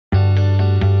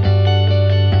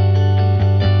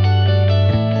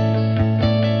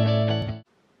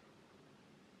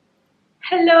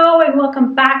and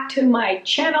welcome back to my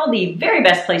channel, the very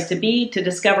best place to be to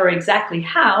discover exactly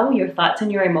how your thoughts and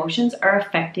your emotions are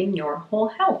affecting your whole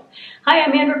health. Hi,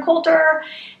 I'm Andrew Coulter,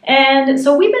 and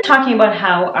so we've been talking about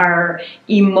how our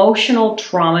emotional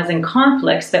traumas and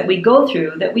conflicts that we go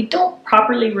through that we don't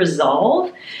properly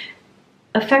resolve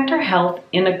affect our health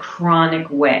in a chronic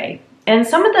way. And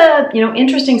some of the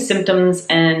interesting symptoms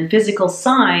and physical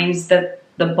signs that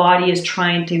the body is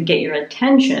trying to get your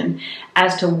attention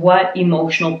as to what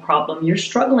emotional problem you're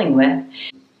struggling with.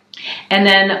 And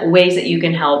then ways that you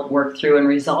can help work through and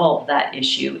resolve that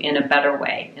issue in a better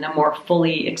way, in a more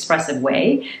fully expressive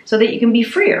way, so that you can be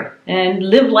freer and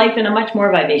live life in a much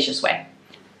more vivacious way.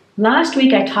 Last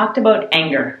week I talked about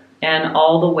anger and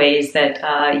all the ways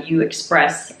that you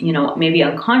express, maybe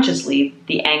unconsciously,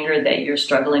 the anger that you're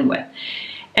struggling with.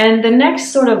 And the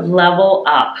next sort of level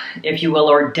up, if you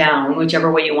will, or down, whichever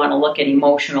way you want to look at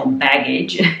emotional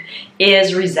baggage,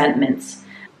 is resentments.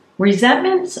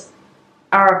 Resentments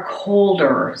are a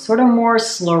colder, sort of more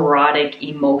sclerotic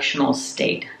emotional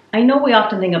state. I know we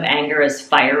often think of anger as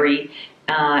fiery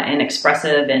and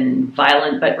expressive and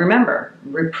violent, but remember,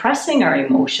 repressing our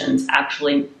emotions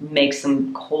actually makes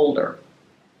them colder.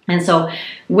 And so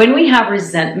when we have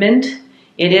resentment,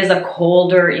 it is a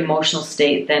colder emotional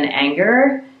state than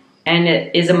anger, and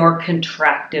it is a more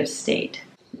contractive state,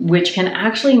 which can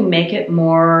actually make it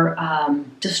more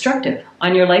destructive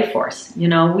on your life force.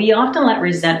 We often let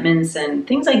resentments and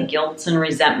things like guilt and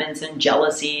resentments and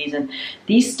jealousies and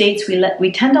these states,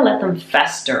 we tend to let them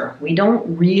fester. We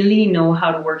don't really know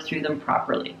how to work through them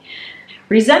properly.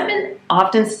 Resentment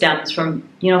often stems from,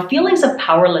 feelings of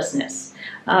powerlessness.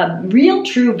 Real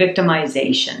true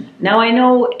victimization. Now I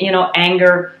know,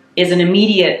 anger is an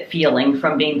immediate feeling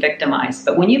from being victimized,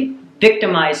 but when you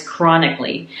victimize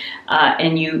chronically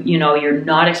and you're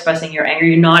not expressing your anger,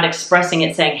 you're not expressing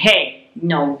it saying, hey,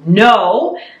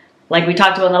 no, like we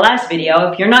talked about in the last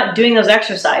video, if you're not doing those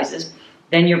exercises,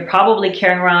 then you're probably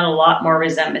carrying around a lot more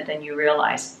resentment than you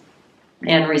realize.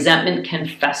 And resentment can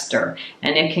fester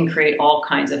and it can create all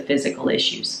kinds of physical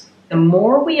issues. The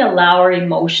more we allow our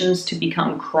emotions to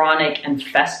become chronic and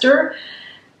fester,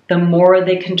 the more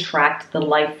they contract the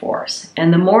life force.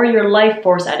 And the more your life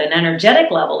force at an energetic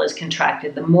level is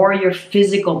contracted, the more your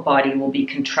physical body will be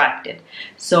contracted.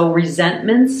 So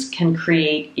resentments can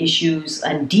create issues,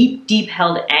 and deep, deep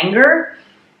held anger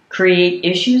create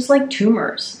issues like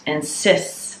tumors and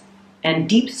cysts and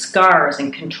deep scars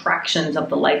and contractions of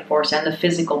the life force and the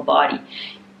physical body.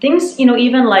 Things,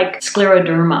 even like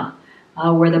scleroderma,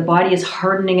 where the body is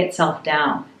hardening itself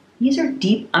down. These are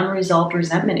deep, unresolved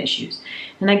resentment issues.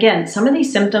 And again, some of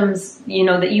these symptoms,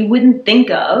 that you wouldn't think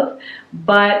of,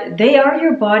 but they are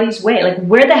your body's way. Like,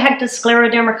 where the heck does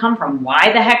scleroderma come from?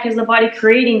 Why the heck is the body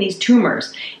creating these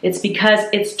tumors? It's because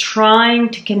it's trying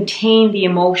to contain the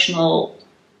emotional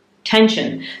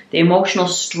tension, the emotional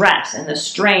stress and the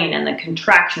strain and the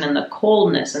contraction and the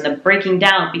coldness and the breaking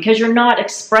down, because you're not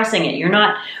expressing it. You're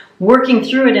not working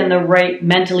through it in the right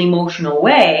mental emotional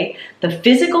way. The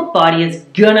physical body is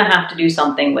gonna have to do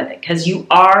something with it because you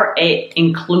are an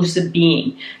inclusive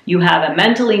being. You have a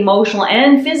mental, emotional,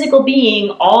 and physical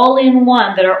being all in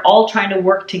one that are all trying to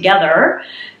work together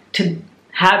to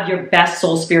have your best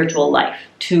soul spiritual life,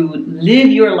 to live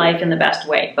your life in the best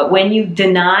way. But when you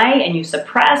deny and you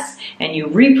suppress and you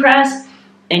repress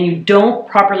and you don't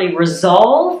properly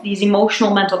resolve these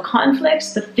emotional mental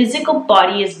conflicts, the physical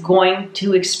body is going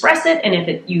to express it. And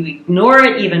if you ignore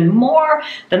it even more,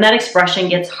 then that expression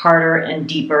gets harder and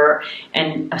deeper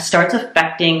and starts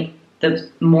affecting the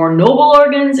more noble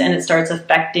organs, and it starts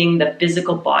affecting the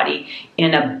physical body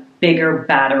in a bigger,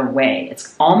 badder way.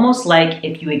 It's almost like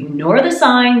if you ignore the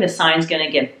sign's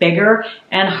gonna get bigger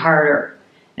and harder.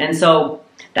 And so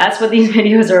that's what these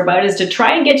videos are about, is to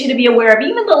try and get you to be aware of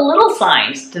even the little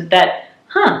signs that,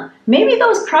 maybe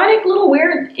those chronic little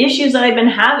weird issues that I've been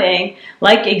having,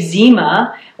 like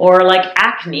eczema or like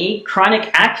acne,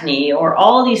 chronic acne, or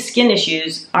all these skin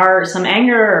issues are some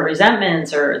anger or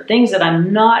resentments or things that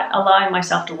I'm not allowing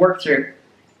myself to work through.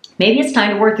 Maybe it's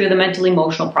time to work through the mental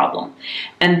emotional problem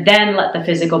and then let the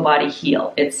physical body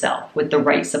heal itself with the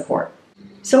right support.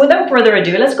 So without further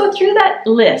ado, let's go through that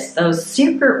list, those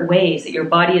secret ways that your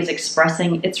body is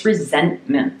expressing its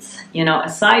resentments.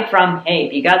 Aside from, hey,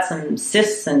 if you got some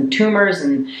cysts and tumors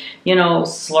and,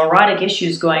 sclerotic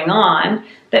issues going on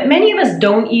that many of us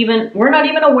we're not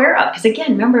even aware of. Because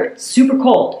again, remember, it's super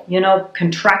cold,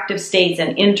 contractive states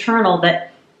and internal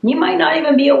that you might not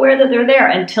even be aware that they're there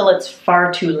until it's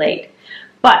far too late.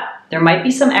 But There might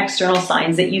be some external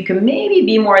signs that you can maybe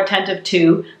be more attentive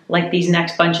to, like these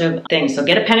next bunch of things. So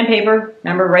get a pen and paper,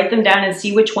 remember, write them down and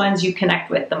see which ones you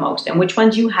connect with the most and which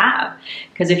ones you have.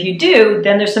 Because if you do,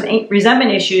 then there's some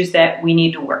resentment issues that we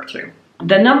need to work through.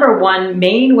 The number one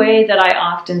main way that I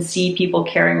often see people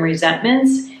carrying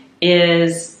resentments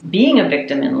is being a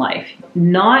victim in life,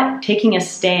 not taking a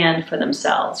stand for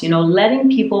themselves, letting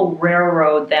people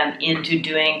railroad them into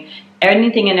doing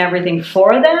anything and everything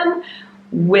for them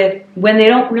when they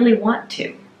don't really want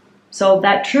to. So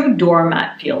that true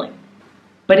doormat feeling.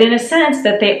 But in a sense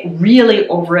that they really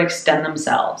overextend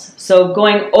themselves. So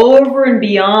going over and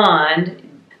beyond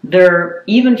their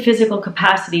even physical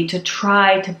capacity to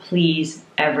try to please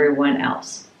everyone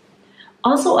else.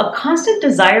 Also, a constant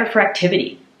desire for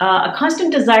activity. A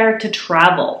constant desire to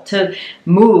travel, to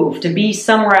move, to be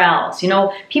somewhere else.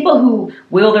 People who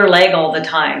wheel their leg all the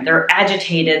time, they're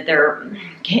agitated,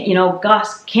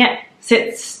 can't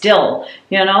sit still,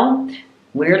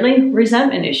 Weirdly,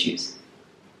 resentment issues.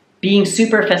 Being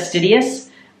super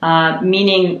fastidious,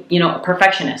 meaning,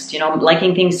 perfectionist,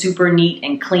 liking things super neat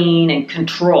and clean and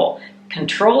control.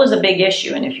 Control is a big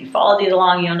issue, and if you follow these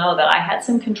along, you'll know that I had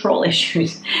some control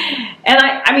issues. And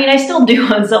I still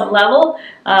do on some level,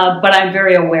 but I'm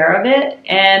very aware of it,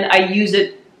 and I use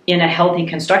it in a healthy,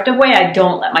 constructive way. I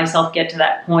don't let myself get to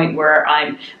that point where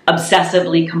I'm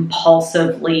obsessively,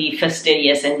 compulsively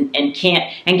fastidious and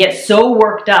get so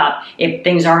worked up if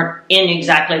things aren't in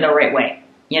exactly the right way.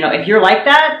 If you're like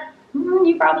that,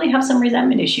 you probably have some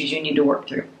resentment issues you need to work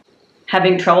through.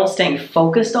 Having trouble staying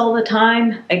focused all the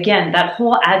time. Again, that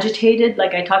whole agitated,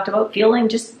 like I talked about, feeling,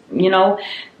 just,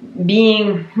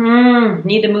 being,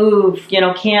 need to move,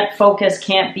 can't focus,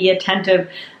 can't be attentive.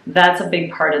 That's a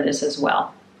big part of this as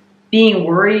well. Being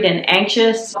worried and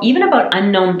anxious, even about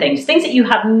unknown things that you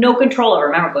have no control over.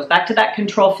 Remember, it goes back to that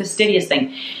control fastidious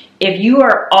thing. If you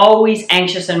are always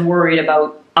anxious and worried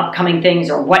about upcoming things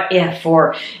or what if,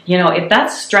 or, if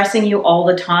that's stressing you all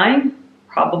the time,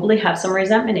 probably have some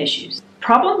resentment issues.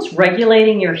 Problems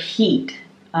regulating your heat.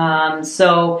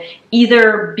 So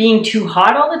either being too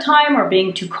hot all the time or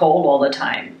being too cold all the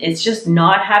time. It's just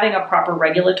not having a proper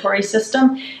regulatory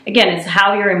system. Again, it's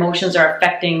how your emotions are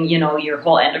affecting, your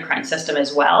whole endocrine system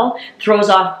as well. Throws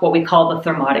off what we call the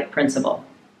thermotic principle.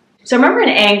 So remember in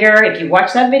anger, if you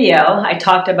watched that video, I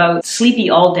talked about sleepy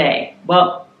all day.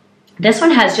 Well, this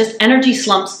one has just energy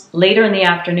slumps later in the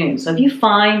afternoon. So if you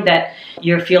find that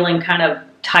you're feeling kind of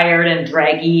tired and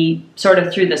draggy sort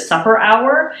of through the supper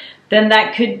hour, then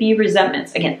that could be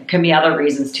resentments. Again, it can be other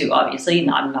reasons too, obviously.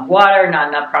 Not enough water, not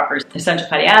enough proper essential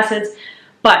fatty acids.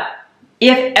 But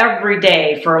if every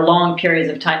day for long periods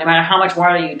of time, no matter how much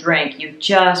water you drink, you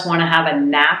just want to have a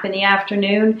nap in the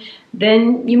afternoon,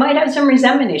 then you might have some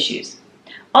resentment issues.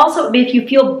 Also, if you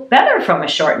feel better from a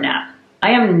short nap.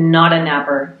 I am not a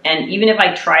napper, and even if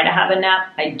I try to have a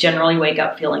nap, I generally wake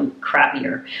up feeling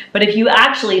crappier. But if you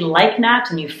actually like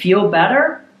naps and you feel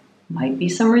better, might be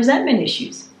some resentment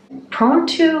issues. Prone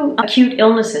to acute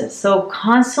illnesses, so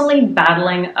constantly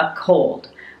battling a cold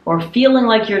or feeling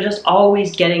like you're just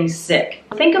always getting sick.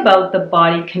 Think about the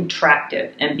body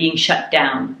contractive and being shut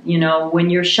down.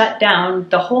 When you're shut down,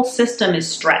 the whole system is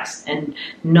stressed and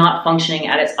not functioning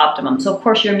at its optimum. So of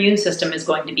course your immune system is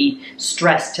going to be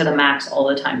stressed to the max all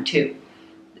the time too.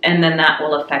 And then that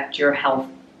will affect your health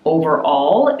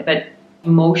overall. But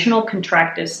emotional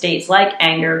contractive states like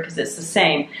anger, because it's the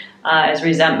same as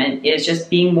resentment, is just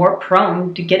being more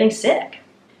prone to getting sick.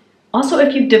 Also,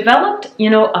 if you've developed,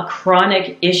 a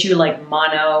chronic issue like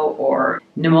mono or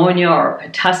pneumonia or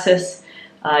pertussis,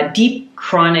 deep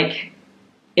chronic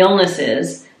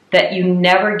illnesses that you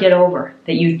never get over,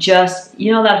 that you just,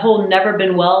 that whole never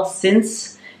been well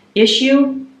since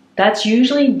issue, that's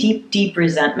usually deep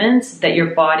resentments that your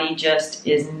body just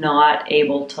is not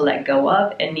able to let go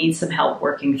of and needs some help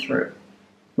working through,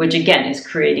 which again is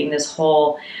creating this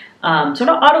whole sort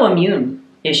of autoimmune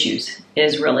issues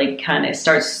is really kind of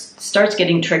starts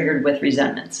getting triggered with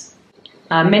resentments.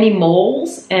 Many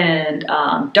moles and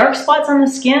dark spots on the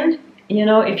skin.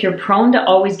 If you're prone to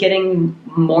always getting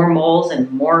more moles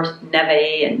and more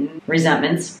neve and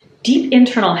resentments. Deep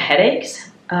internal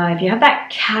headaches. If you have that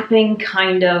capping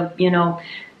kind of,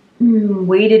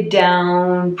 weighted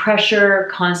down, pressure,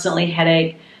 constantly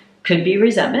headache, could be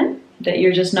resentment that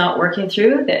you're just not working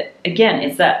through. That again,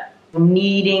 it's that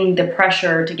needing the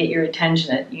pressure to get your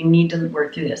attention, that you need to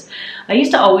work through this. I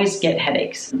used to always get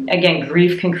headaches. Again,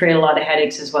 grief can create a lot of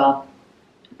headaches as well,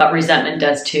 but resentment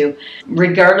does too.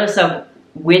 Regardless of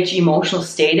which emotional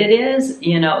state it is,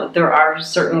 you know, there are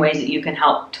certain ways that you can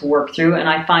help to work through. And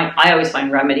I always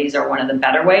find remedies are one of the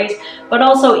better ways, but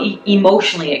also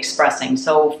emotionally expressing.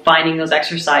 So finding those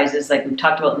exercises like we've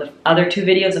talked about in the other two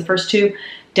videos, the first two,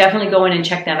 definitely go in and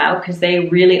check them out because they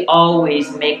really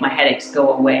always make my headaches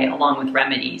go away along with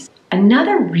remedies.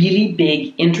 Another really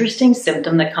big, interesting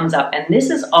symptom that comes up, and this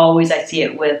is always, I see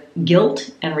it with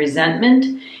guilt and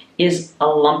resentment, is a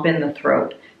lump in the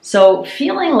throat. So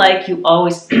feeling like you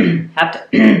always have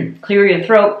to clear your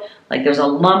throat, like there's a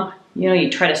lump, you know, you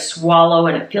try to swallow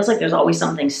and it feels like there's always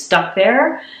something stuck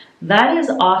there, that is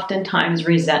oftentimes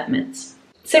resentments.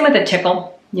 Same with a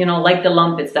tickle, you know, like the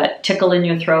lump, it's that tickle in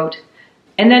your throat.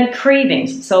 And then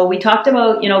cravings. So we talked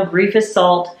about, you know, grief is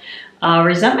salt.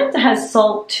 Resentment has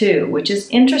salt too, which is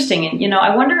interesting. And, you know,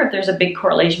 I wonder if there's a big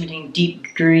correlation between deep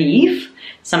grief,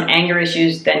 some anger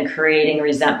issues, then creating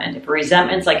resentment. If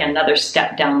resentment's like another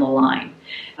step down the line.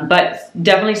 But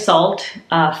definitely salt.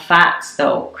 Fats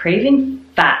though, craving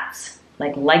fats,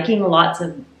 like liking lots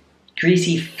of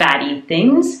greasy, fatty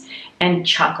things, and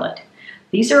chocolate.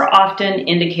 These are often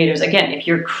indicators, again, if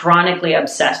you're chronically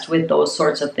obsessed with those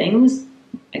sorts of things,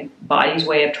 body's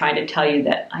way of trying to tell you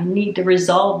that I need to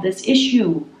resolve this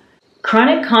issue.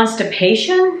 Chronic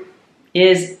constipation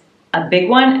is a big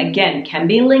one. Again, can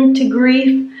be linked to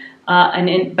grief,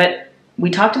 but we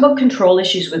talked about control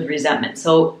issues with resentment.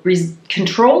 So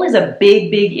control is a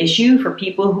big issue for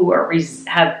people who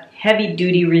have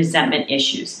heavy-duty resentment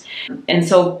issues. And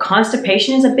so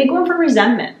constipation is a big one for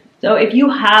resentment. So if you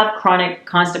have chronic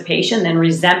constipation, then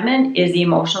resentment is the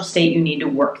emotional state you need to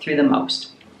work through the most.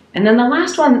 And then the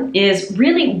last one is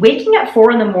really waking at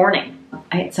 4 in the morning.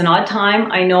 It's an odd time,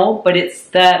 I know, but it's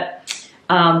that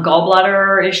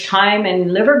gallbladder-ish time,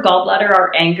 and liver, gallbladder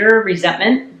are anger,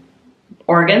 resentment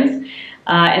organs.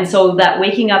 And so that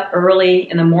waking up early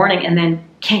in the morning and then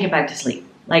can't get back to sleep.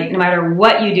 Like no matter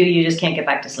what you do, you just can't get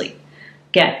back to sleep.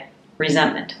 Again,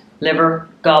 resentment, liver,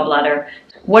 gallbladder.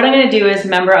 What I'm going to do is,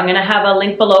 remember, I'm going to have a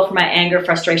link below for my anger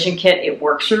frustration kit. It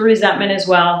works through resentment as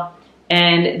well.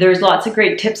 And there's lots of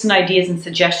great tips and ideas and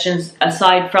suggestions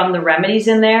aside from the remedies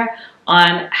in there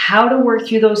on how to work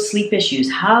through those sleep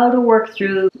issues, how to work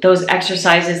through those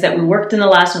exercises that we worked in the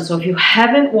last one. So if you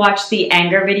haven't watched the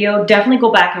anger video, definitely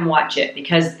go back and watch it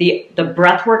because the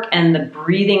breath work and the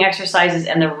breathing exercises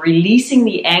and the releasing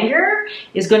the anger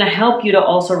is going to help you to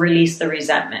also release the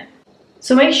resentment.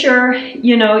 So make sure,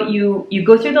 you know, you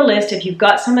go through the list. If you've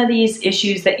got some of these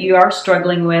issues that you are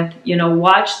struggling with, you know,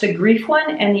 watch the grief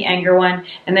one and the anger one,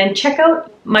 and then check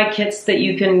out my kits that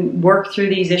you can work through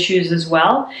these issues as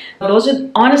well. Those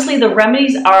are, honestly, the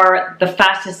remedies are the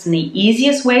fastest and the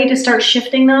easiest way to start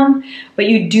shifting them, but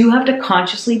you do have to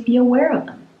consciously be aware of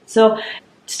them. So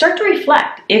start to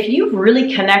reflect. If you've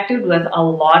really connected with a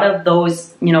lot of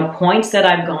those, you know, points that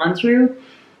I've gone through,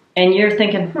 and you're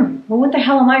thinking, well, what the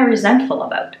hell am I resentful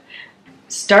about?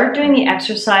 Start doing the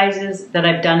exercises that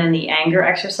I've done in the anger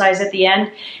exercise at the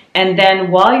end. And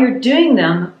then while you're doing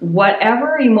them,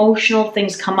 whatever emotional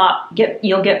things come up,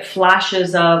 you'll get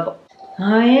flashes of,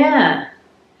 oh yeah.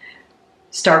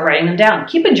 Start writing them down.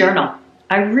 Keep a journal.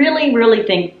 I really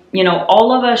think, you know,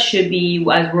 all of us should be,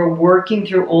 as we're working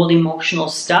through old emotional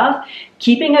stuff,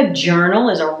 keeping a journal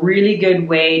is a really good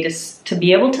way to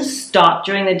be able to stop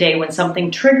during the day when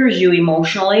something triggers you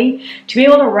emotionally, to be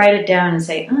able to write it down and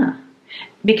say,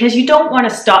 because you don't want to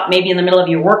stop maybe in the middle of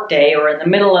your work day or in the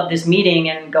middle of this meeting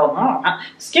and go, oh,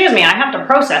 excuse me, I have to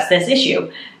process this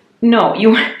issue. No,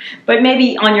 but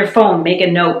maybe on your phone, make a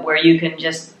note where you can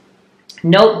just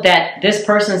note that this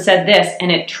person said this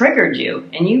and it triggered you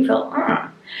and you feel,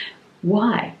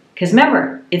 why? Because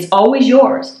remember, it's always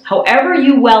yours. However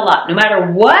you well up, no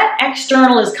matter what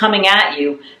external is coming at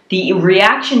you, the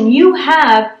reaction you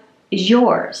have is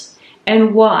yours.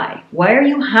 And why? Why are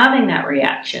you having that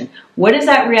reaction? What is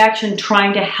that reaction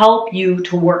trying to help you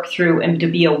to work through and to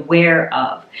be aware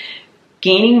of?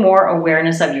 Gaining more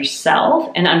awareness of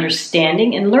yourself and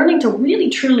understanding and learning to really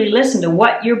truly listen to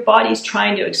what your body's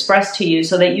trying to express to you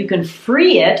so that you can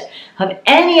free it of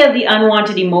any of the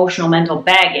unwanted emotional mental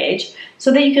baggage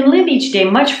so that you can live each day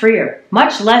much freer,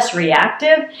 much less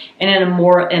reactive, and in a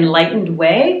more enlightened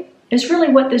way is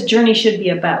really what this journey should be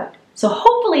about. So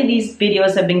hopefully these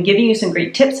videos have been giving you some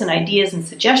great tips and ideas and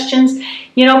suggestions.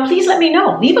 You know, please let me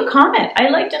know. Leave a comment.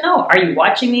 I'd like to know. Are you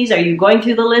watching these? Are you going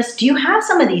through the list? Do you have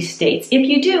some of these states? If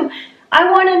you do, I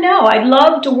want to know. I'd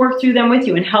love to work through them with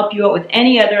you and help you out with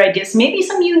any other ideas, maybe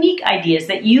some unique ideas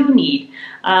that you need.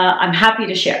 I'm happy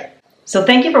to share. So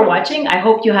thank you for watching. I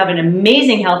hope you have an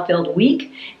amazing health-filled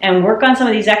week and work on some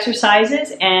of these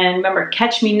exercises. And remember,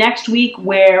 catch me next week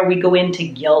where we go into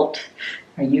guilt.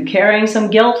 Are you carrying some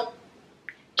guilt?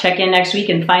 Check in next week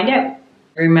and find out.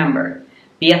 Remember,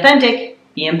 be authentic,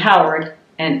 be empowered,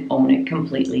 and own it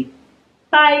completely.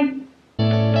 Bye.